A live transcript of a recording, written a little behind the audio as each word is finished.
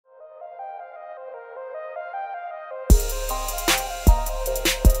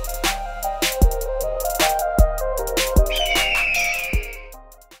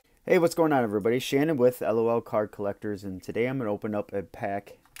Hey, what's going on, everybody? Shannon with LOL Card Collectors, and today I'm going to open up a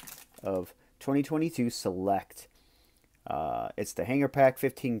pack of 2022 Select. It's the hanger pack,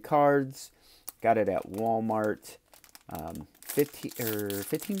 15 cards. Got it at Walmart.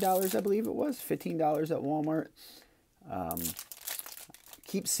 $15, I believe it was. $15 at Walmart.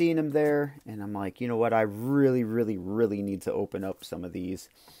 Keep seeing them there, and I'm like, you know what? I really need to open up some of these.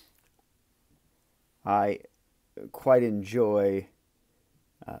 I quite enjoy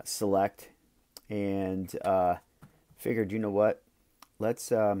Select, and figured, you know what, let's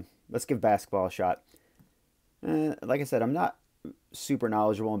give basketball a shot. Like I said, I'm not super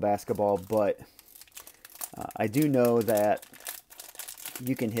knowledgeable in basketball, but I do know that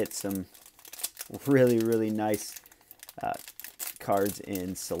you can hit some really nice cards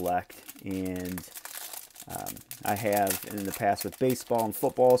in Select, and I have in the past with baseball and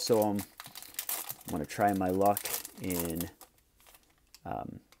football, so I'm going to try my luck in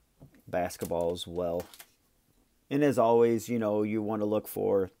basketball as well. And as always, you know, you want to look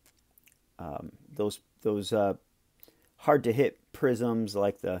for those hard to hit prisms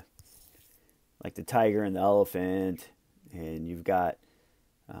like the tiger and the elephant, and you've got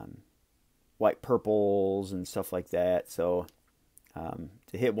white purples and stuff like that. So to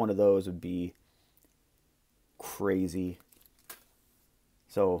hit one of those would be crazy.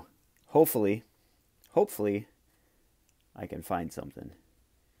 So hopefully I can find something.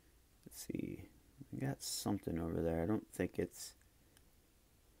 Let's see. We got something over there. I don't think it's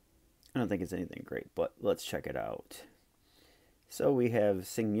anything great, but let's check it out. So we have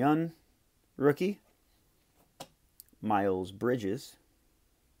Sing-Yun, rookie. Miles Bridges.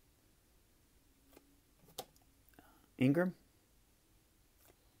 Ingram.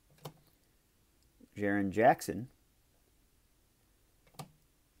 Jaren Jackson.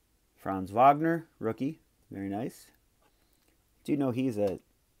 Franz Wagner, rookie. Very nice. Do you know he's a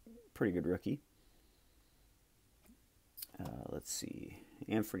pretty good rookie? Let's see.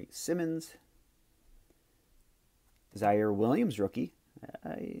 Anthony Simmons. Zaire Williams, rookie.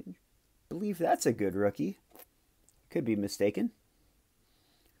 I believe that's a good rookie. Could be mistaken.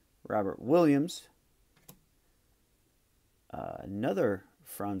 Robert Williams. Another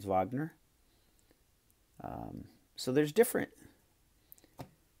Franz Wagner. So there's different.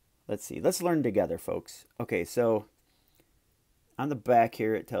 Let's see. Let's learn together, folks. Okay, so on the back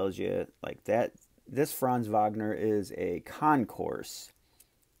here it tells you like that this Franz Wagner is a concourse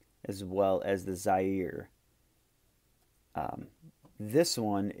as well as the Zaire. This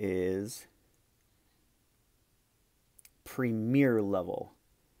one is premier level.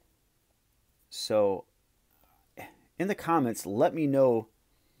 So in the comments, let me know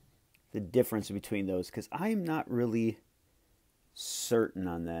the difference between those, because I'm not really certain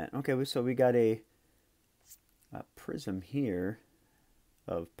on that. Okay, so we got a prism here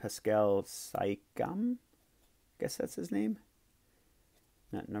of Pascal Siakam. Guess that's his name.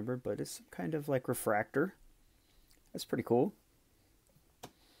 Not numbered, but it's some kind of like refractor. That's pretty cool.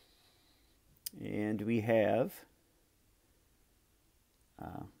 And we have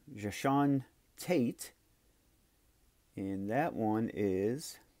Jae'Sean Tate, and that one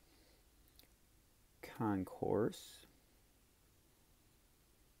is Concourse.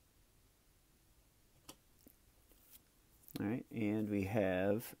 All right, and we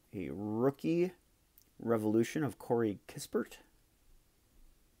have a rookie Revolution of Corey Kispert.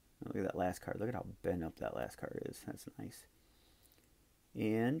 Look at that last card. Look at how bent up that last card is. That's nice.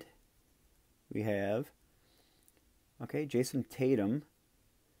 And we have, okay, Jason Tatum.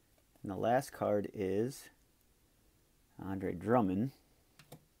 And the last card is Andre Drummond.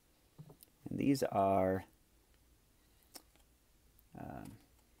 And these are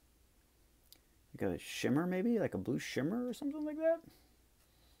like a shimmer, maybe like a blue shimmer or something like that.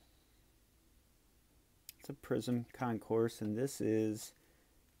 It's a prism concourse, and this is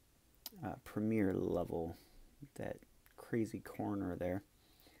premier level. That crazy corner there.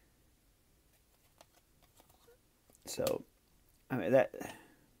 So I mean, that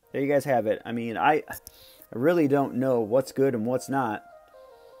there you guys have it. I mean, I really don't know what's good and what's not.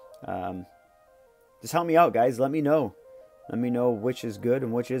 Just help me out, guys. Let me know. Let me know which is good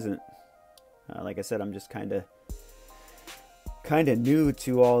and which isn't. Like I said, I'm just kind of new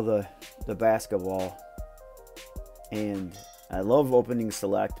to all the basketball, and I love opening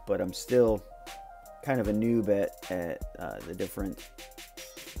Select, but I'm still kind of a noob at the different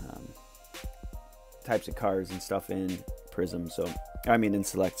types of cards and stuff in Prism. So I mean in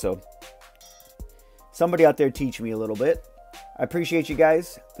Select. So somebody out there teach me a little bit. I appreciate you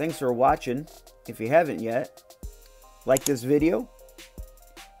guys. Thanks for watching. If you haven't yet, like this video.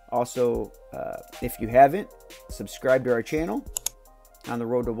 Also, if you haven't, subscribe to our channel. on the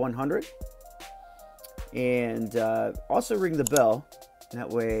road to 100. And also ring the bell. That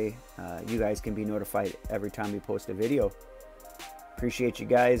way you guys can be notified every time we post a video. Appreciate you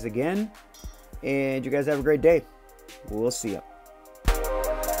guys again. And you guys have a great day. We'll see you.